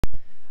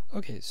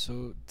Okay,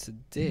 so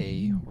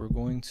today we're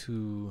going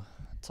to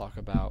talk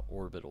about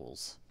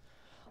orbitals.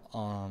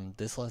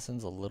 This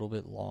lesson's a little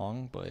bit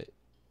long, but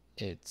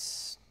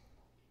it's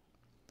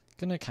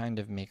gonna kind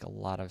of make a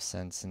lot of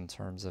sense in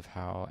terms of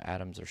how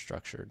atoms are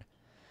structured.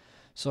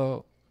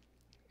 So,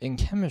 in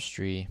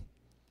chemistry,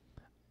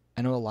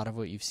 I know a lot of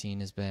what you've seen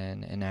has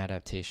been an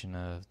adaptation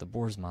of the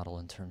Bohr's model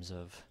in terms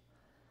of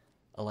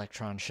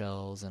electron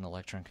shells and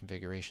electron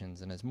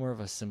configurations, and it's more of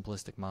a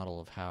simplistic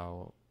model of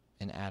how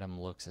an atom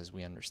looks as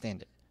we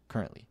understand it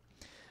currently.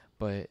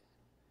 But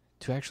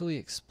to actually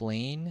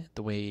explain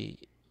the way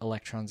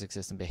electrons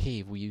exist and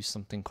behave, we use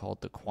something called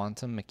the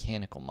quantum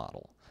mechanical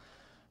model.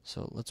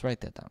 So let's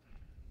write that down.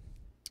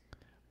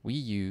 We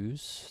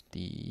use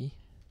the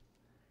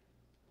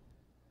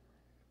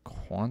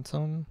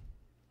quantum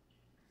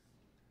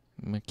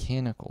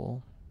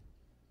mechanical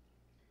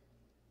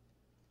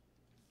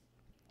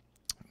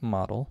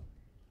model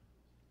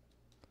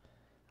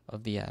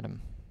of the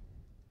atom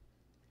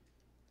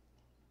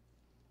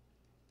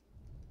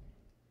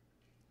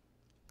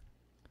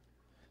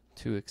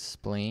to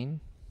explain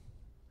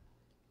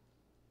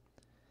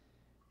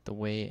the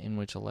way in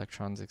which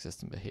electrons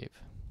exist and behave.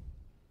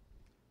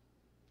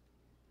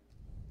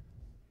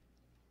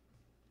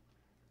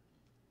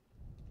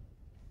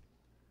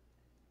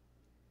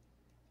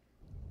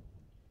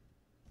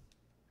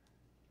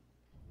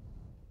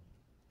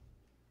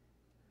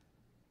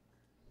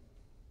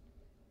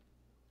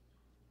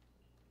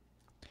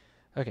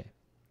 Okay,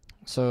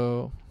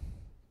 so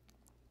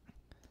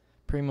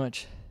pretty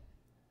much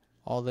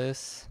all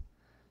this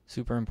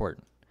super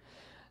important.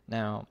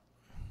 Now,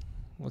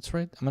 let's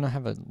write, I'm going to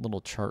have a little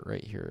chart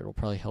right here. It'll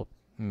probably help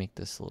make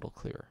this a little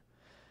clearer.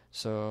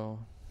 So,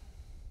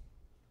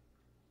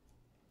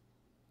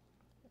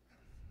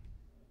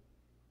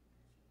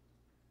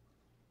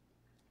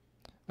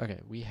 okay,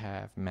 we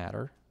have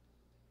matter.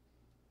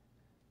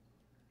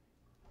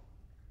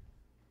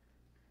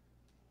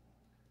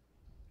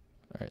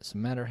 All right, so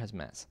matter has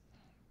mass.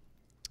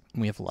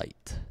 We have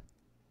light.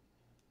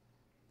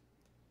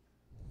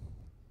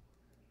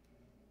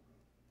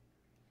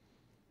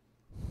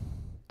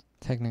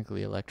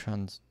 Technically,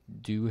 electrons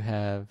do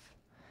have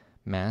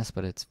mass,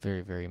 but it's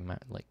very, very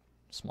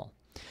small.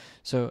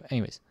 So,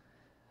 anyways,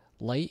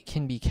 light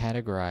can be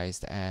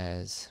categorized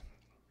as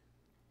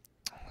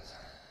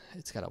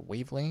it's got a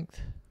wavelength.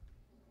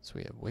 So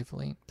we have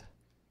wavelength.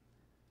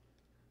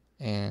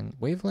 And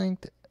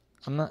wavelength,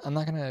 I'm not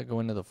gonna go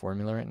into the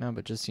formula right now,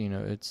 but just so you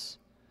know, it's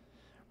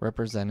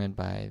represented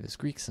by this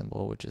Greek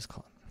symbol, which is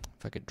called,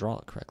 if I could draw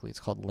it correctly,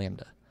 it's called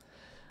lambda.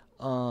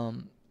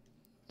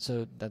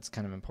 So that's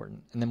kind of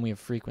important. And then we have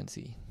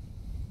frequency.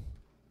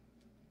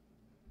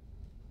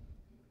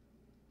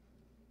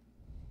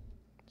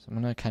 So I'm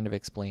gonna kind of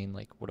explain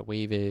like what a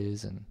wave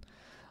is and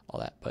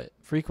all that, but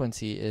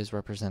frequency is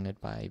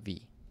represented by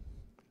V.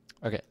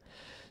 Okay,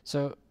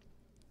 so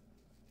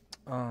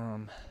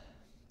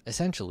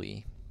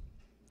essentially,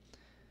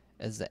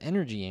 as the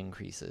energy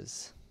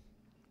increases,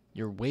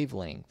 your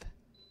wavelength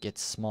gets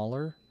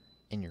smaller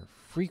and your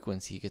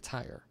frequency gets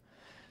higher.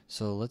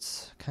 So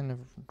let's kind of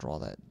draw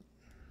that.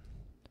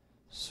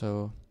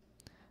 So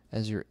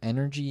as your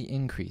energy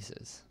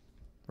increases,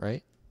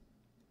 right,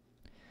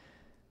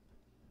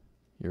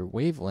 your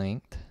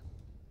wavelength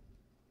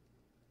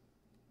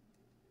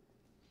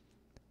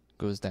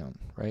goes down,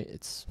 right?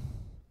 It's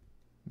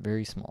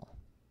very small.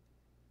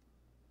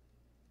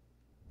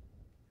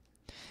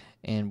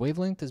 And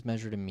wavelength is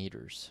measured in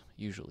meters,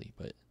 usually,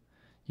 but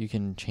you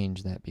can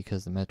change that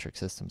because the metric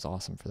system's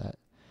awesome for that.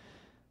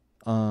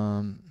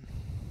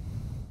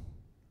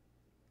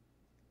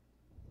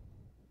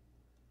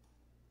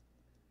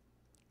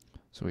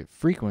 So we have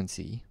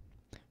frequency.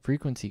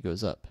 Frequency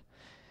goes up,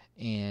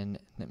 and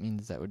that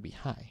means that would be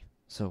high.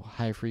 So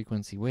high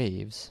frequency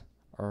waves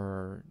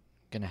are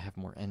going to have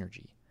more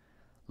energy.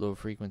 Low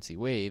frequency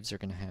waves are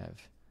going to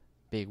have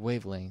big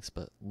wavelengths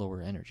but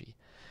lower energy.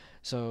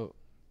 So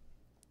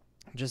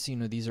just so you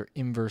know, these are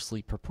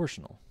inversely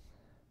proportional.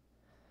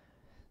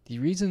 The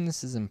reason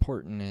this is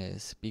important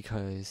is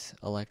because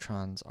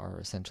electrons are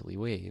essentially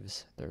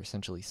waves. They're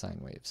essentially sine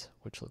waves,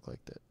 which look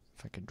like that.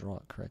 If I could draw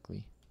it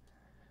correctly.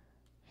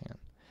 Hang on.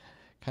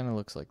 Kind of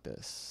looks like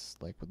this,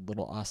 like with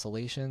little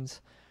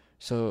oscillations.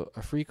 So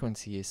a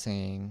frequency is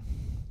saying,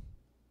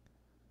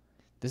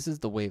 this is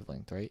the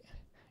wavelength, right?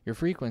 Your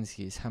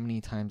frequency is how many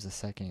times a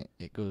second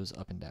it goes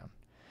up and down,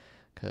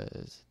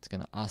 because it's going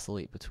to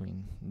oscillate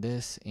between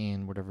this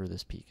and whatever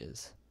this peak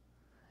is,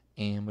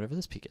 and whatever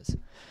this peak is.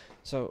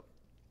 So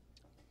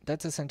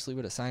that's essentially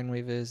what a sine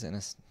wave is, and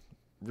it's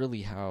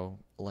really how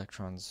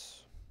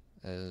electrons,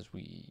 as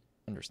we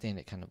understand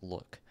it, kind of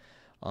look.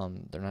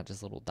 They're not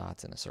just little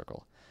dots in a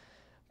circle.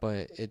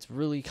 But it's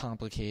really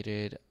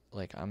complicated.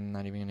 Like, I'm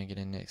not even going to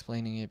get into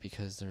explaining it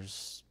because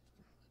there's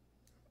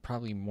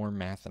probably more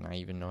math than I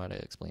even know how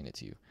to explain it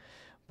to you.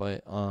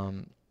 But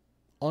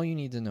all you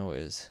need to know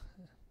is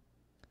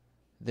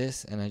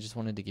this, and I just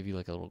wanted to give you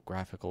like a little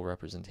graphical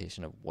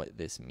representation of what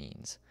this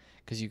means.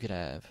 Because you could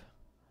have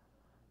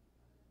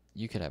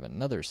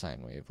another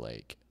sine wave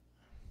like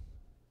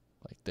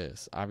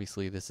this.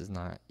 Obviously, this is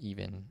not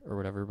even or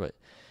whatever, but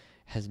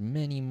has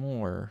many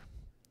more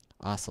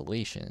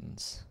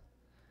oscillations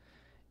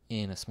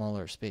in a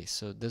smaller space.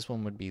 So this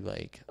one would be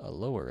like a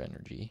lower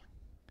energy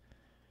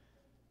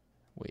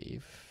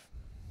wave.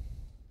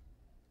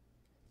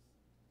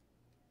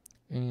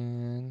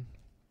 And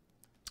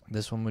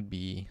this one would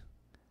be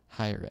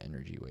higher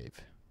energy wave.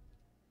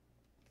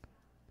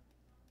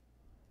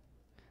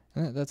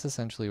 And that's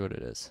essentially what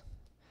it is.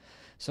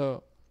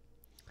 So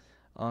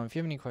if you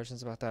have any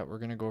questions about that, we're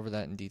going to go over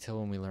that in detail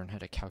when we learn how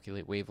to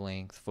calculate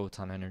wavelength,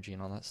 photon energy,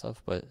 and all that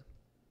stuff. But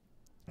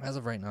as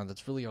of right now,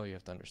 that's really all you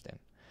have to understand.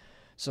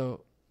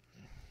 So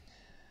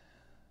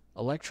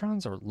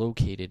electrons are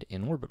located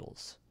in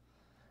orbitals.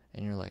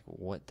 And you're like,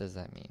 what does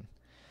that mean?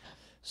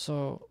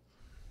 So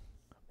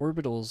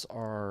orbitals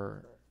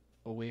are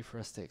a way for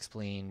us to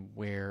explain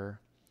where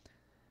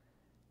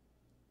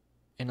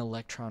an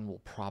electron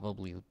will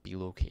probably be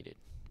located,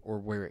 or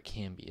where it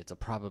can be. It's a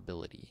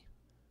probability.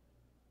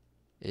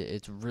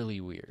 It's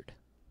really weird.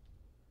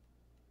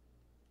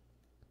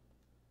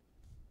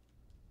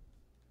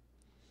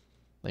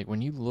 Like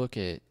when you look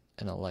at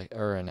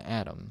an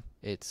atom,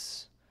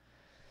 it's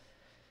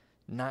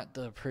not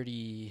the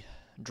pretty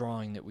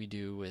drawing that we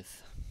do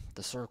with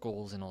the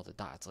circles and all the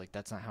dots. Like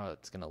that's not how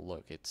it's gonna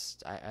look.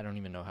 I don't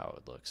even know how it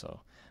would look. So,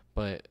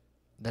 but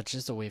that's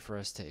just a way for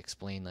us to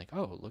explain, like,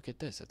 oh, look at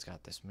this. It's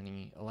got this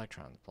many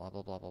electrons. Blah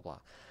blah blah blah blah.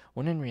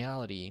 When in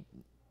reality,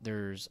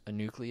 there's a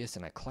nucleus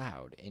and a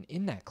cloud, and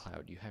in that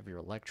cloud you have your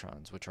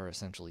electrons, which are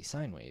essentially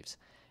sine waves,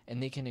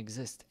 and they can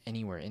exist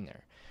anywhere in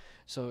there.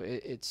 So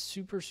it's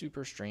super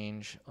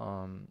strange,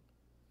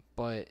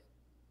 but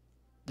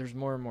there's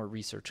more and more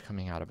research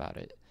coming out about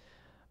it.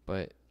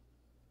 But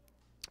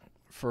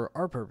for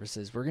our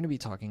purposes, we're going to be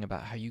talking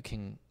about how you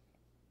can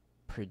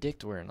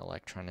predict where an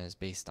electron is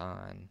based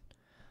on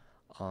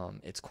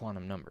its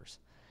quantum numbers.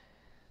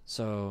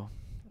 So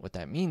what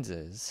that means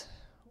is,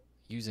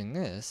 using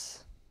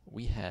this,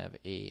 we have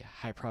a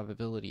high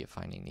probability of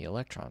finding the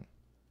electron.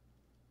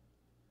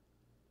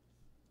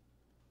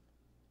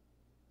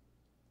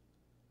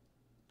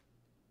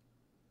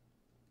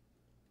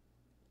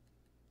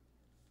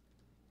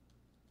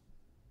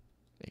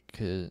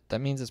 That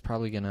means it's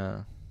probably going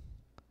to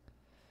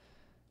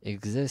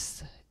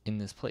exist in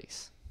this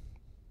place.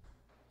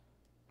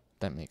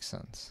 That makes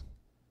sense.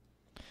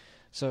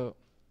 So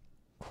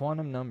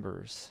quantum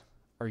numbers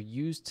are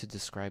used to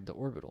describe the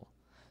orbital.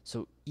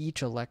 So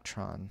each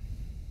electron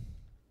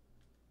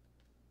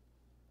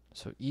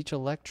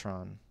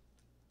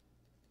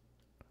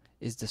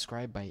is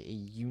described by a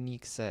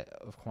unique set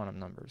of quantum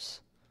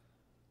numbers.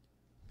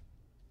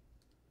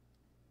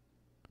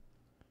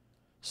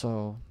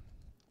 So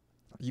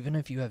even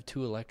if you have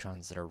two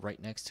electrons that are right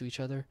next to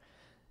each other,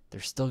 they're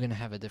still going to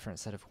have a different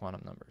set of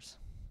quantum numbers.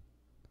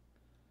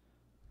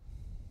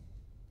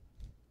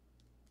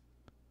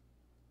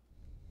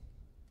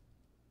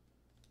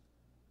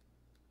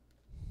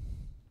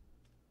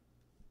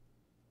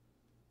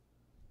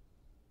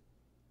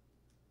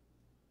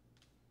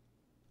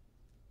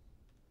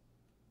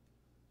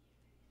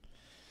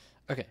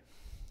 Okay,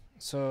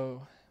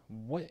 so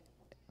what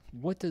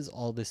does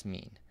all this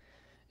mean?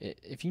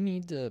 If you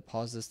need to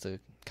pause this to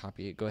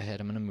copy it, go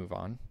ahead. I'm going to move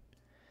on.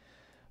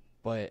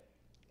 But,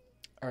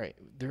 all right,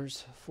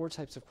 there's 4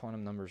 types of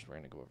quantum numbers we're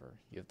going to go over.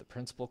 You have the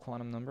principal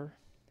quantum number,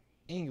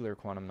 angular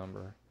quantum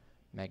number,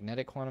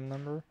 magnetic quantum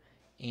number,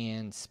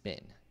 and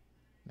spin.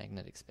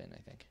 Magnetic spin, I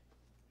think.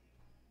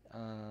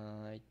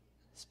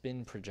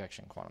 Spin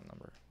projection quantum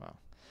number. Wow.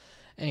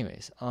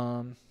 Anyways,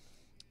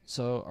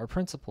 so our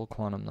principal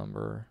quantum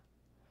number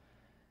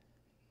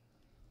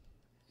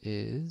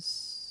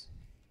is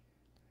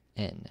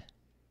N.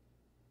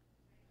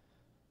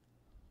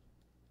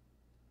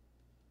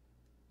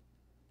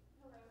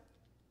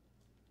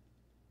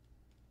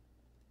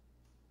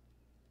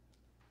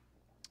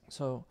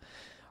 So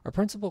our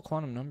principal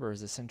quantum number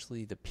is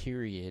essentially the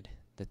period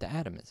that the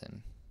atom is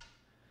in.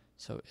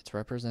 So it's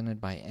represented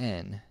by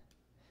N,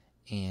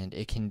 and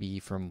it can be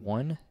from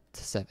 1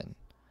 to 7.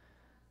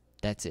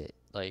 That's it.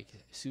 Like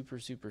super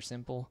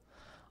simple.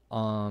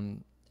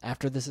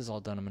 After this is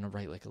all done, I'm going to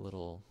write like a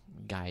little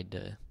guide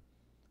to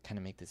kind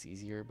of make this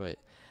easier. But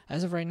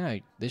as of right now,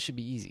 this should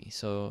be easy.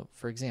 So,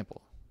 for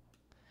example,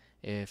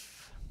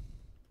 if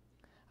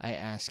I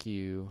ask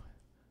you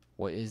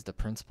what is the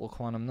principal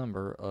quantum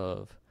number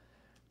of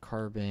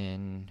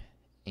carbon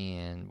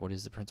and what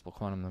is the principal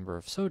quantum number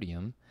of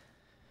sodium,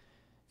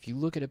 if you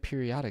look at a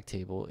periodic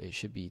table, it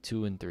should be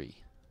 2 and 3.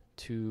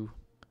 2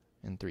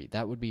 and 3.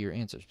 That would be your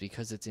answers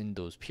because it's in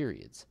those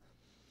periods.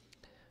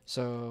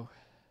 So,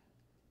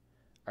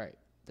 alright,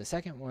 the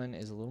second one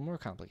is a little more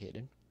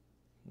complicated.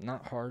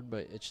 Not hard,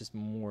 but it's just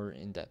more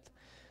in depth.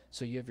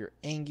 So you have your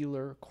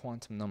angular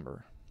quantum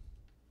number.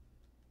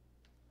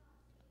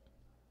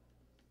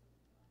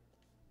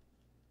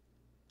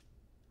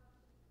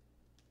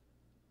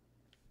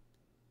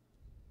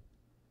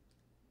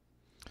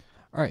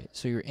 Alright,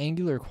 so your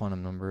angular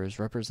quantum number is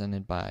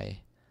represented by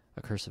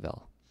a cursive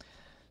L.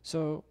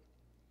 So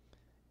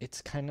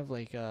it's kind of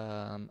like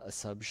a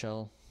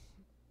subshell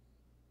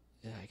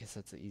yeah, I guess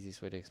that's the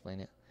easiest way to explain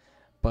it.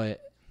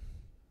 But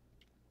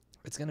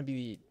it's going to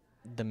be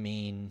the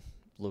main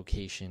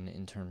location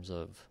in terms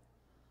of,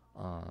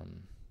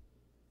 trying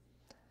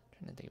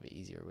to think of an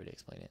easier way to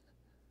explain it.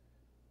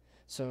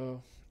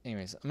 So,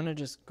 anyways, I'm going to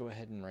just go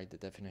ahead and write the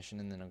definition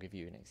and then I'll give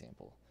you an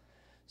example.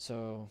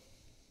 So,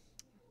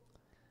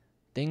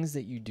 things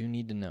that you do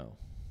need to know.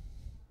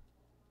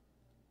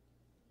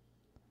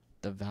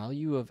 The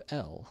value of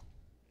L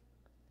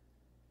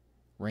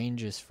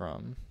ranges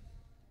from,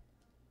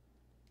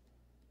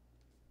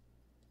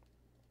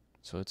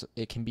 so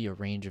it can be a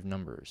range of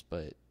numbers,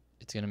 but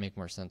it's going to make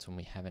more sense when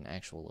we have an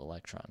actual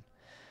electron.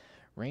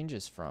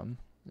 Ranges from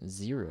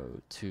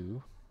 0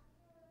 to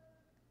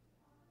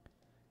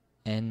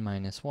n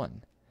minus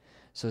 1.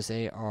 So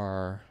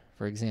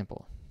for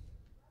example,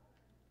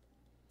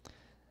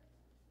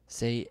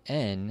 say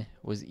n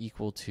was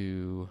equal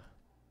to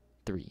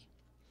 3.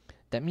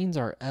 That means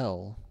our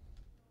L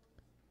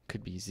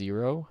could be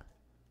 0,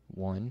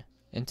 1,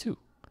 and 2.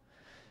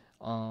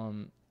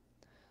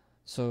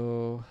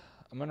 So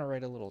I'm going to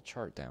write a little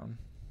chart down.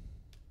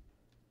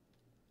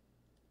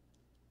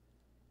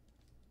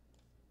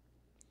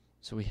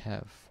 So we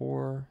have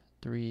 4,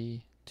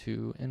 3,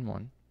 2, and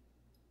 1.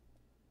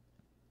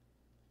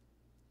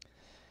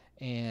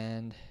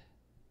 And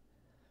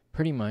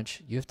pretty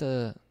much you have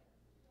to,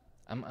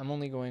 I'm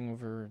only going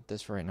over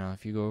this right now.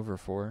 If you go over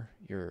 4,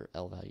 your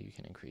L value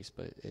can increase,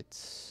 but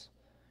it's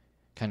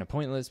kind of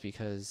pointless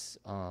because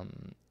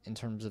in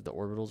terms of the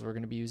orbitals we're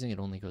going to be using, it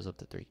only goes up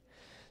to 3.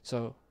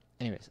 So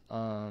anyways,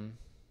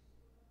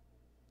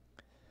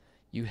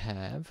 you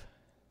have,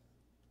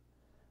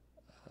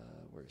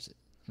 where is it?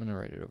 I'm going to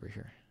write it over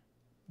here.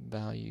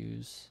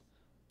 Values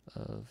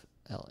of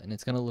L. And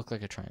it's going to look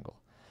like a triangle.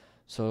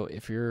 So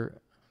if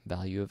your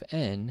value of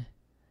n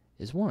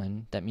is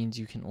 1, that means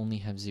you can only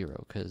have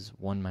 0 because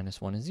 1 minus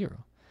 1 is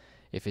 0.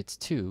 If it's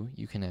 2,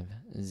 you can have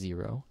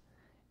 0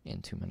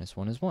 and 2 minus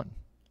 1 is 1.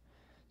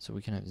 So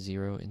we can have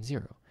 0 and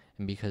 0.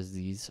 And because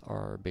these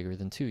are bigger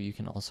than 2, you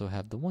can also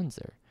have the 1s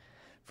there.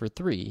 For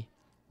 3,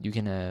 you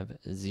can have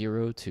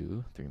 0,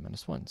 2, 3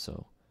 minus 1.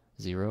 So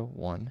 0,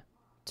 1,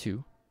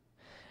 2.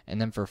 And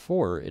then for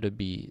 4, it would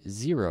be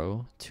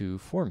 0 to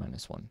 4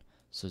 minus 1.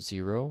 So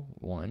 0,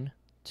 1,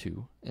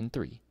 2, and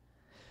 3.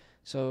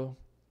 So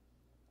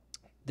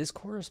this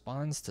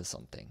corresponds to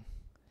something.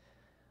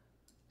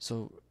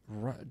 So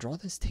draw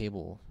this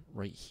table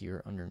right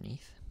here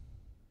underneath.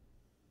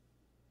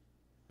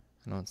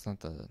 I know it's not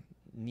the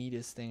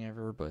neatest thing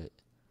ever, but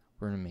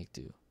we're going to make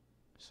do.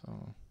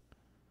 So,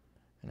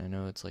 and I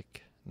know it's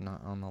like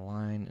not on the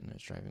line and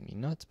it's driving me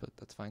nuts, but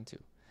that's fine too.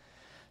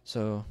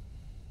 So,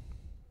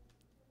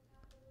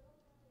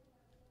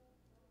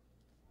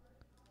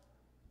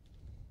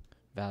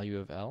 value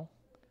of L,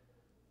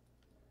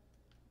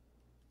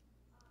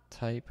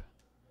 type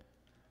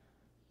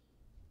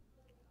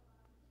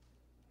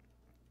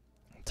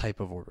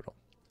of orbital.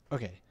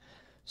 Okay,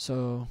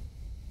 so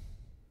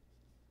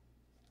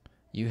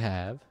you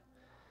have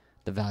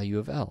the value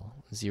of L,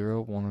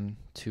 0, 1,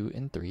 2,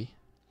 and 3.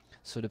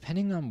 So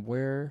depending on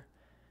where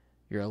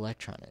your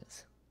electron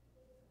is,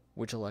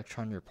 which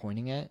electron you're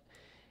pointing at,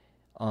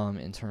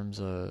 in terms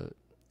of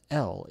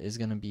L is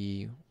going to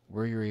be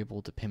where you're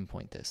able to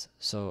pinpoint this.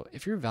 So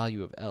if your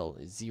value of L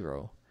is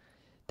 0,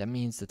 that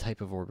means the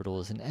type of orbital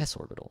is an s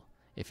orbital.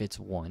 If it's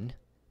 1,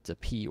 it's a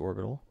p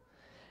orbital.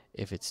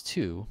 If it's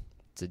 2,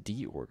 it's a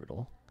d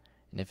orbital.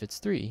 And if it's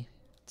 3,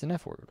 it's an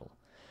f orbital.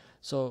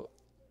 So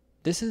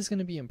this is going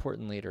to be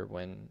important later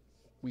when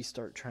we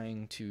start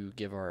trying to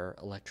give our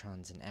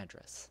electrons an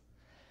address.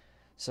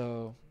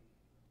 So,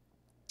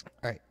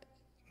 all right,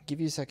 give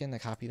you a second to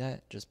copy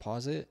that. Just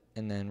pause it,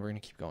 and then we're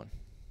going to keep going.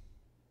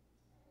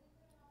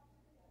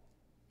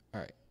 All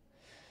right,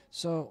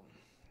 so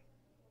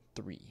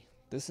 3.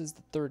 This is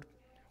the third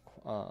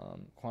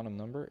quantum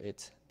number.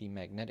 It's the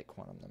magnetic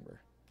quantum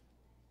number.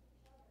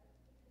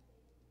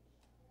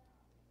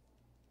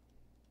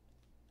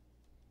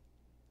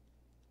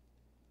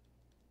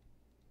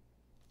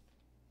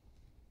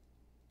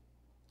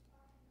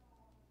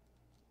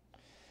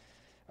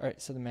 All right,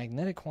 so the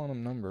magnetic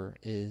quantum number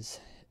is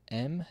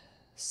m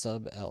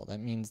sub L. That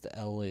means the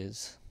L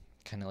is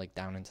kind of like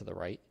down and to the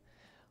right.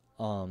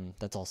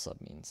 That's all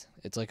sub means.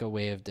 It's like a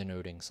way of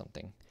denoting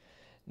something.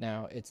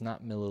 Now, it's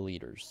not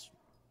milliliters,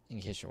 in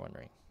case you're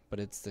wondering, but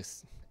it's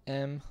this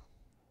m,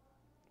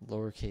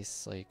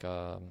 lowercase like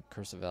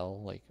cursive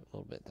L, like a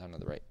little bit down to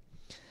the right.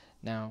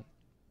 Now,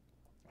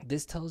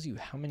 this tells you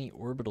how many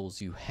orbitals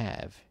you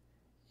have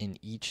in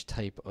each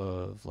type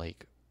of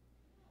like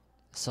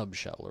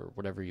subshell or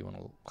whatever you want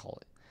to call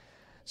it.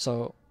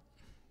 So,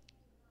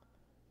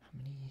 how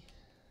many?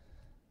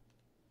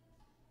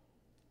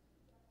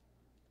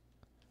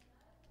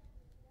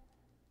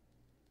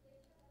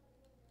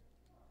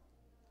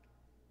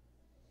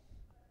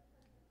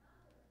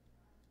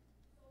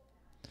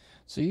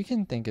 So you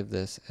can think of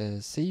this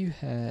as, say you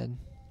had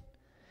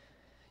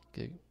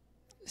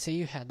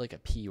like a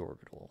p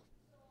orbital,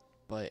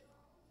 but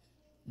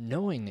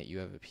knowing that you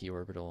have a p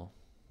orbital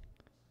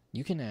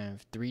you can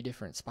have 3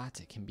 different spots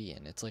it can be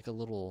in. It's like a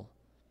little,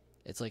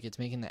 it's like it's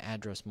making the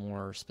address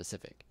more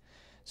specific.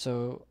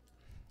 So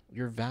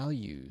your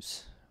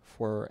values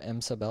for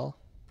m sub l,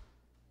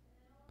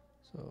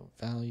 so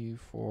value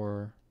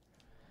for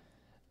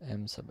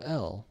m sub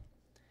l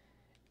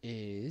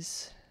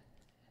is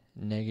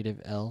negative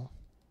L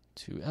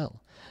to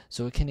L.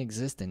 So it can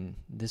exist in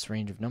this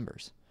range of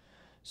numbers.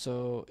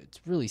 So it's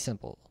really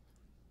simple.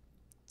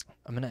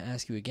 I'm going to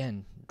ask you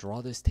again,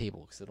 draw this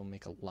table because it'll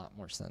make a lot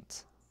more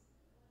sense.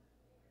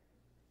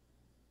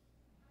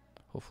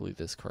 Hopefully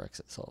this corrects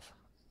itself.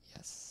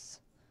 Yes.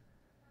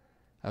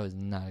 I was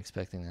not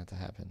expecting that to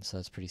happen, so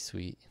that's pretty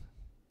sweet.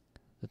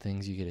 The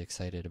things you get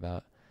excited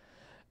about.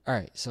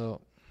 Alright,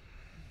 so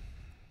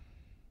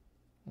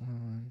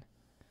 1,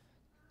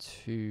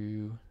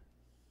 2,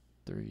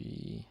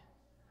 3,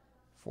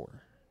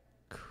 4.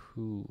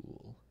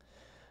 Cool.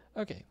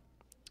 Okay,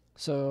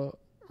 so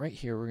right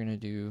here we're going to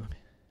do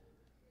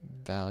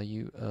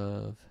value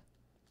of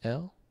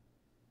L.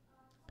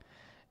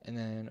 And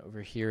then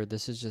over here,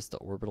 this is just the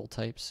orbital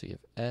type. So you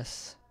have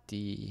S,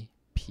 D,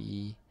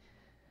 P,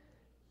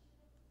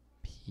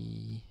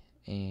 P,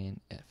 and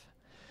F.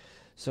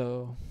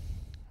 So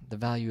the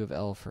value of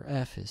L for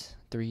F is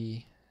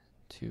 3,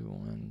 2,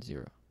 1,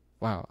 0.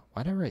 Wow,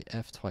 why did I write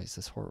F twice?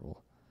 That's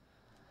horrible.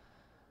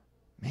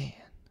 Man,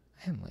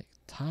 I am like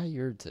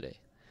tired today.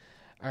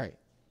 Alright,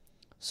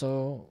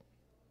 so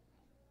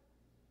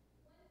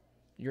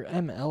your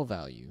ML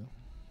value,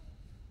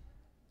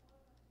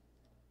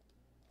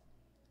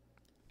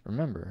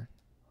 remember,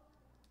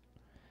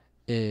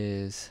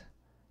 is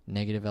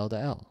negative L to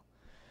L.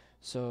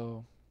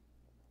 So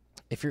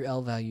if your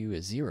L value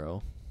is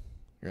 0,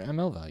 your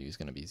ML value is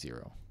going to be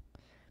 0.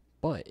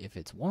 But if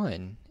it's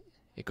 1,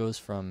 it goes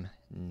from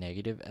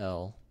negative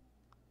L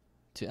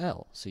to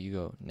L. So you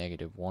go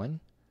negative 1,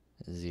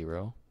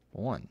 0,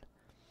 1.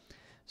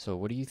 So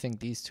what do you think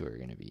these two are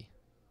going to be?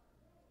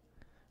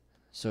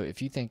 So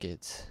if you think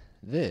it's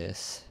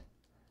this,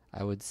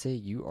 I would say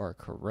you are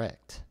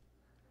correct.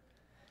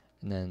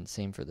 And then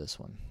same for this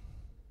one.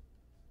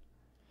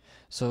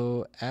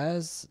 So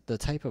as the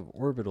type of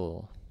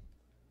orbital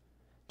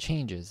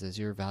changes, as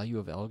your value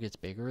of L gets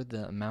bigger,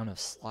 the amount of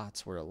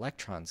slots where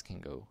electrons can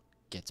go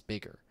gets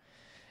bigger.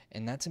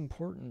 And that's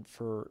important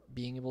for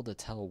being able to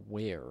tell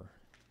where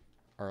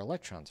our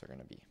electrons are going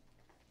to be.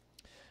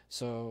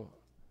 So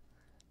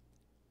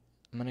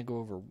I'm going to go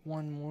over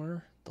one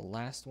more, the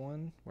last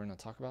one. We're going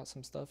to talk about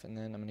some stuff, and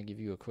then I'm going to give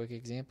you a quick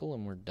example,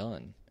 and we're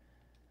done.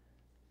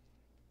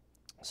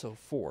 So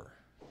 4.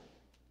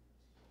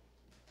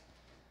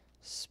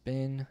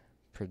 Spin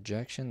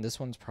projection. This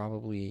one's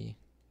probably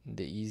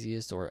the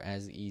easiest, or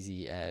as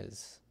easy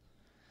as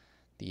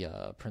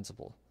the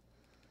principle.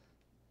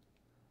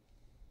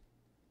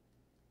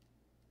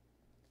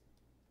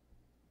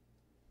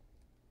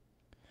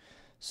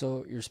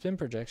 So your spin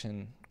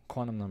projection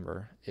quantum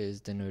number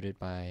is denoted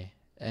by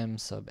m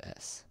sub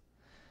s.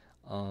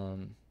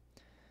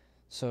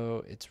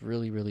 So it's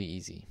really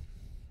easy.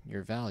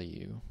 Your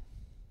value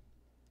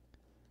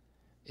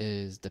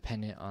is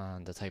dependent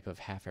on the type of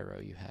half arrow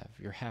you have.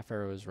 Your half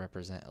arrows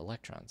represent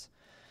electrons.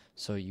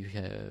 So you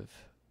have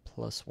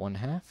plus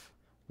 1/2,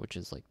 which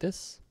is like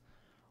this,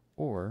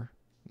 or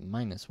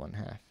minus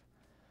 1/2,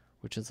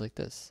 which is like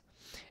this.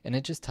 And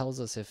it just tells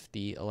us if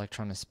the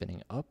electron is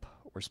spinning up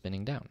or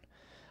spinning down.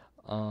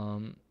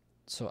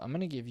 So I'm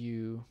going to give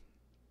you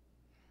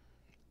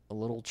a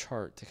little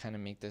chart to kind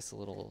of make this a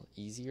little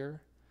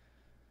easier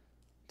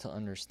to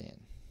understand.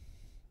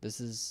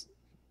 This is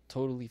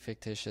totally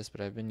fictitious,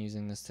 but I've been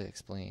using this to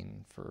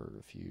explain for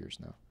a few years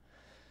now.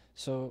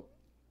 So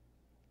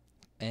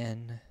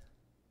N,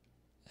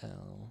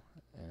 L,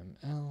 M,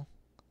 L,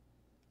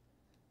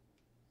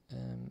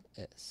 M,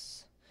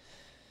 S.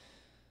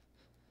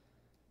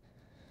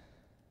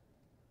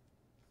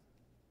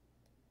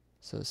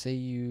 So say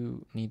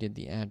you needed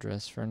the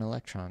address for an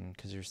electron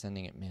because you're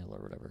sending it mail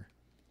or whatever.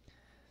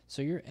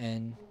 So your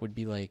N would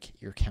be like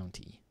your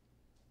county.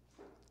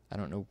 I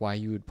don't know why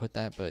you would put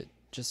that, but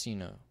just so you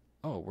know.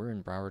 Oh, we're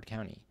in Broward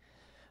County.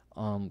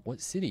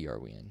 What city are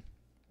we in?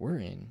 We're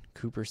in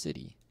Cooper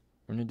City.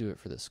 We're going to do it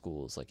for the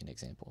schools, like an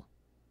example.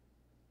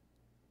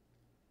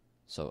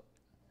 So,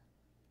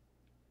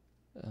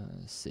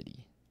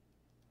 city.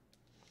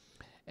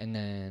 And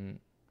then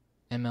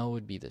ML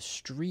would be the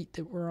street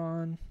that we're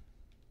on.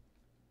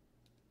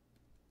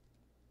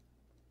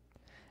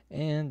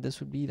 And this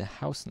would be the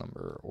house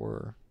number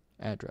or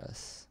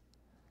address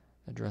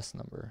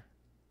number.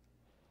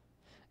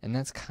 And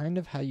that's kind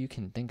of how you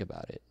can think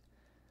about it.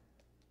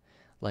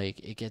 Like,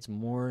 it gets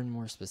more and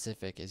more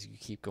specific as you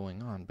keep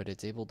going on, but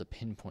it's able to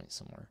pinpoint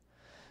somewhere.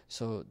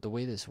 So the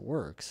way this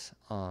works,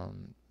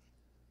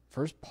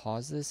 first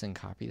pause this and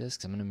copy this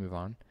because I'm going to move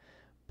on.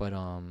 But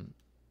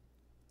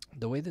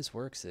the way this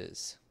works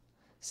is,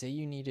 say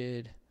you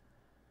needed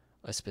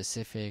a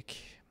specific,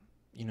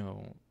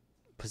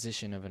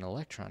 position of an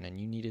electron, and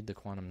you needed the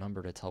quantum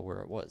number to tell where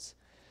it was.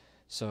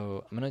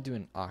 So I'm going to do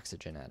an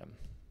oxygen atom.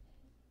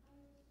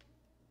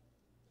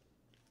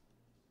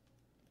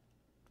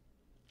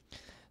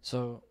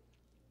 So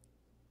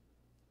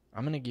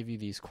I'm going to give you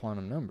these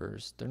quantum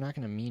numbers. They're not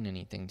going to mean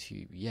anything to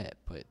you yet,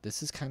 but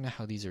this is kind of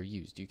how these are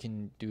used. You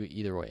can do it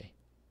either way.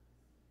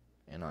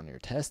 And on your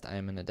test, I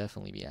am going to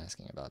definitely be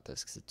asking about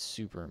this because it's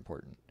super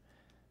important.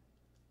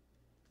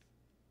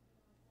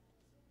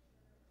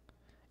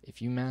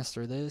 If you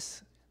master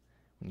this,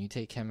 when you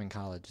take chem in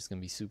college, it's going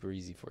to be super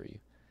easy for you.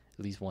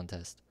 At least one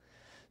test.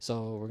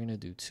 So we're going to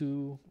do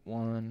 2,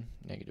 1,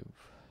 negative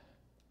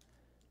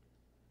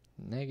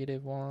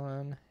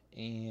 1,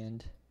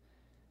 and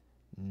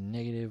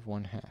negative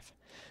 1/2.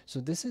 So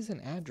this is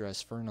an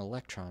address for an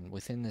electron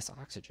within this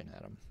oxygen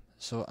atom.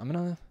 So I'm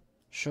going to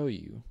show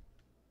you.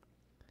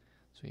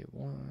 So we have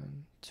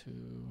 1,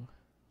 2,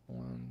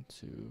 1,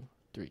 2,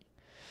 3.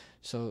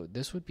 So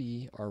this would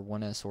be our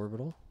 1s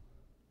orbital,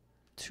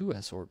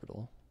 2s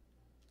orbital,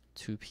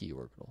 2p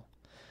orbital.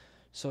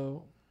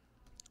 So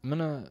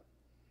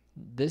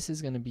this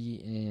is going to be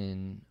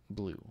in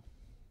blue.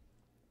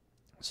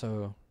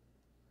 So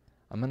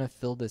I'm going to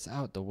fill this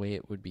out the way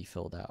it would be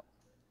filled out.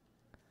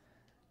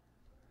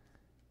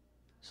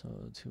 So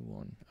 2,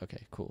 1.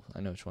 Okay, cool. I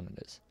know which one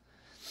it is.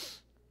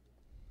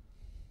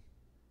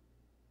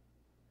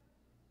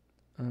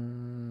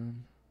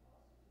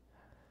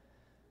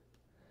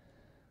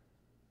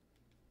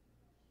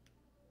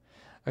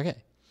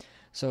 Okay,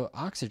 so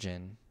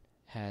oxygen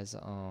has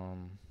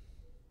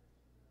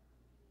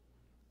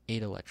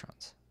 8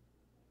 electrons,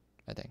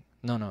 I think.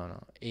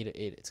 No. 8.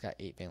 It's got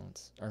 8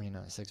 valence.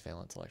 6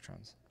 valence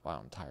electrons. Wow,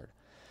 I'm tired.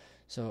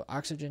 So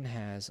oxygen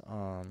has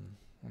 1,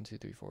 2,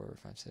 3, 4,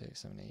 5, 6,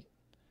 7, 8.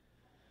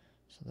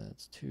 So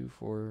that's 2,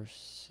 4,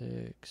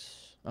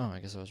 6. Oh, I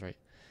guess I was right.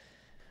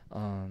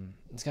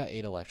 It's got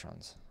 8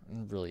 electrons.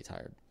 I'm really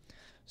tired.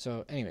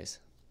 So, anyways,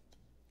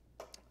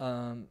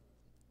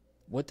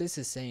 what this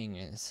is saying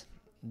is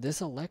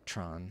this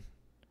electron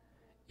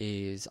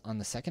is on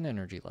the second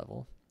energy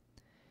level,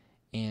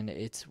 and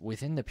it's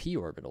within the p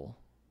orbital.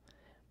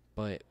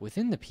 But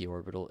within the p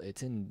orbital,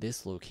 it's in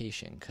this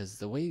location, because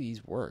the way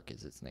these work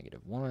is it's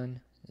negative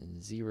 1,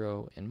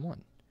 0, and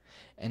 1.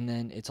 And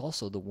then it's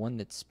also the one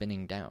that's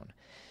spinning down.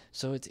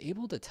 So it's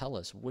able to tell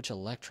us which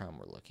electron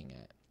we're looking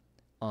at.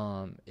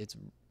 It's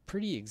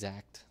pretty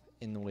exact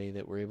in the way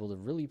that we're able to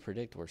really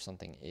predict where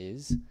something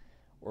is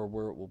or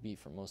where it will be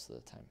for most of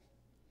the time.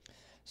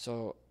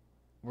 So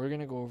we're going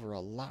to go over a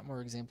lot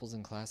more examples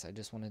in class. I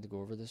just wanted to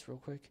go over this real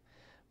quick.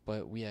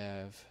 But we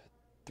have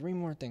 3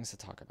 more things to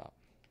talk about.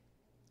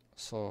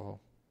 So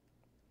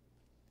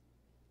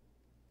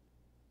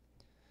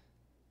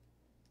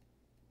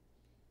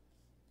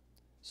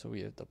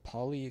we have the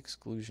Pauli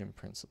exclusion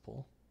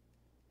principle.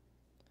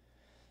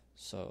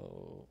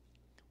 So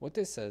what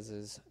this says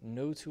is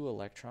no 2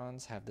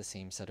 electrons have the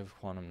same set of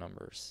quantum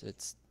numbers.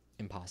 It's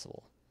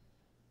impossible.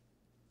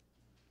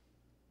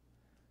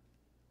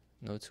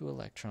 No 2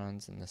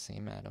 electrons in the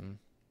same atom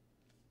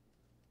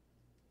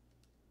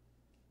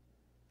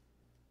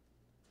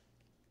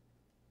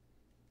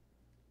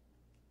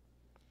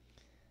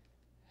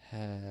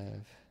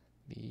have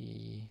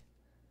the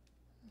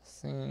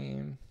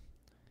same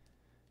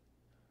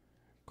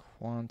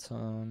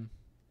quantum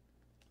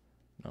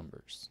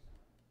numbers.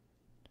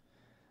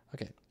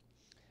 Okay,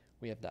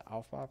 we have the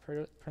Aufbau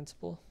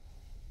principle.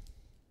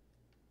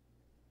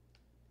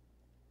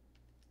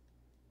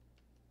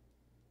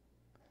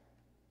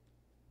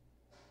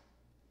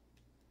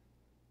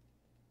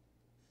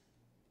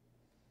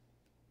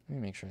 Let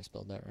me make sure I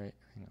spelled that right.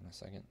 Hang on a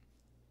second.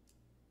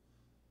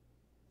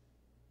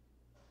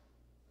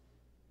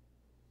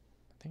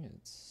 I think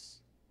it's...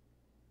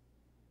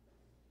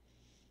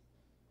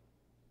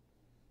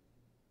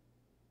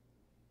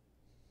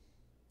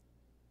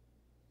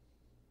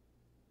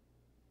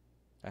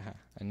 Aha,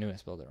 I knew I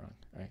spelled it wrong.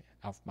 All right,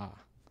 Aufbau.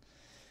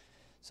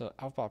 So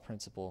Aufbau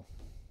principle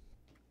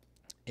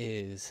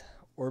is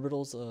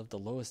orbitals of the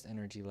lowest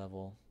energy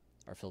level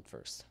are filled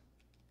first.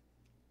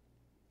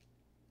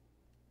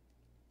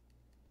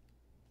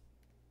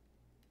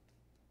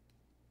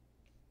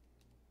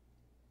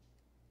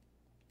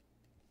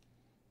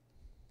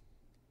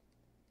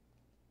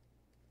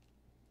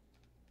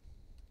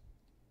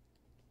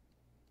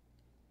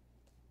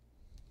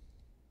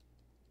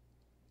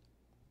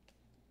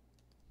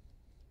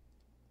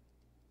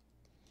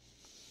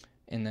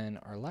 And then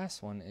our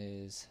last one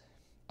is,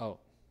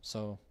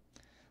 so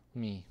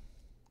let me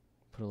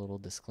put a little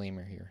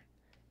disclaimer here.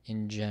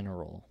 In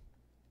general,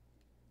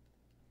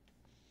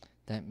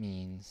 that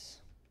means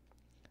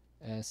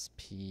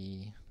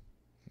SP,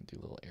 do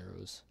little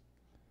arrows.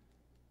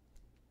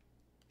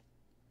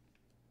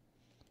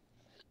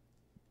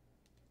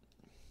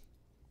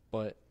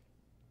 But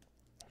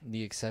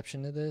the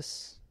exception to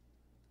this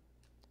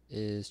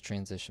is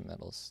transition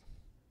metals.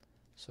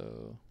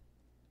 So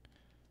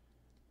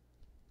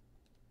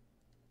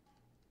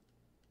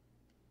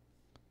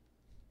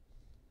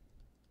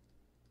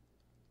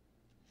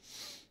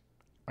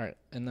all right,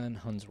 and then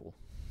Hund's rule.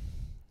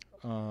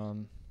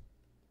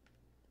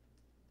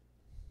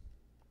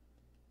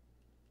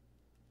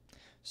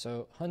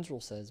 So Hund's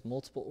rule says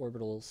multiple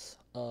orbitals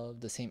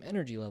of the same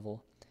energy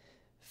level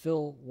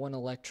fill 1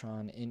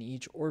 electron in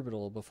each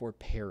orbital before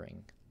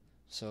pairing.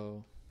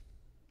 So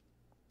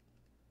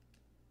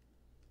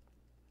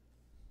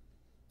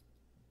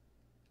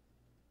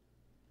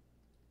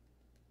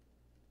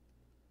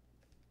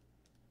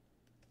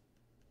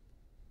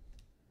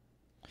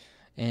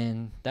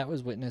and that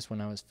was witnessed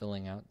when I was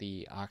filling out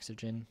the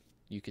oxygen.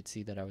 You could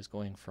see that I was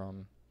going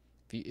from,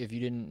 if you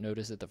didn't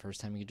notice it the first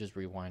time, you could just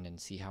rewind and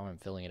see how I'm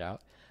filling it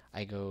out.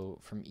 I go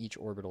from each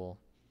orbital,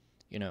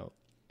 you know,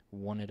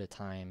 one at a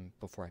time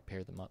before I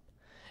pair them up.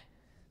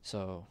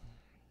 So,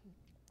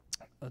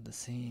 of the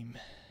same.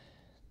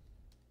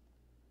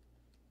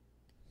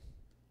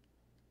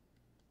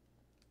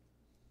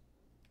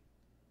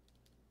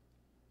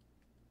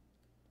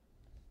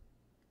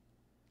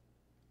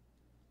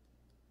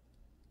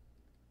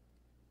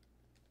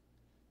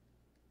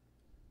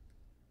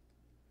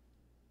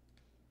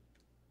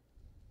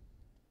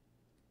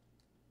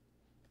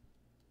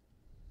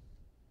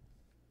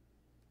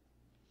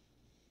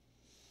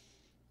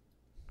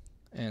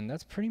 And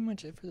that's pretty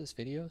much it for this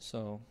video.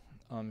 So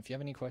if you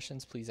have any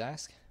questions, please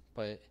ask.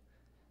 But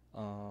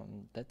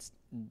that's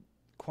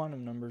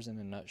quantum numbers in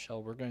a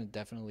nutshell. We're going to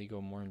definitely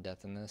go more in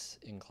depth in this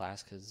in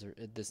class because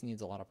this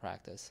needs a lot of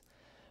practice.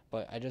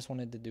 But I just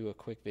wanted to do a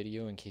quick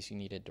video in case you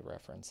needed to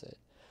reference it.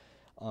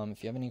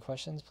 If you have any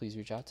questions, please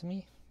reach out to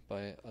me.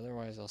 But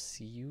otherwise, I'll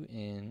see you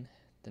in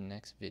the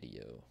next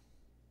video.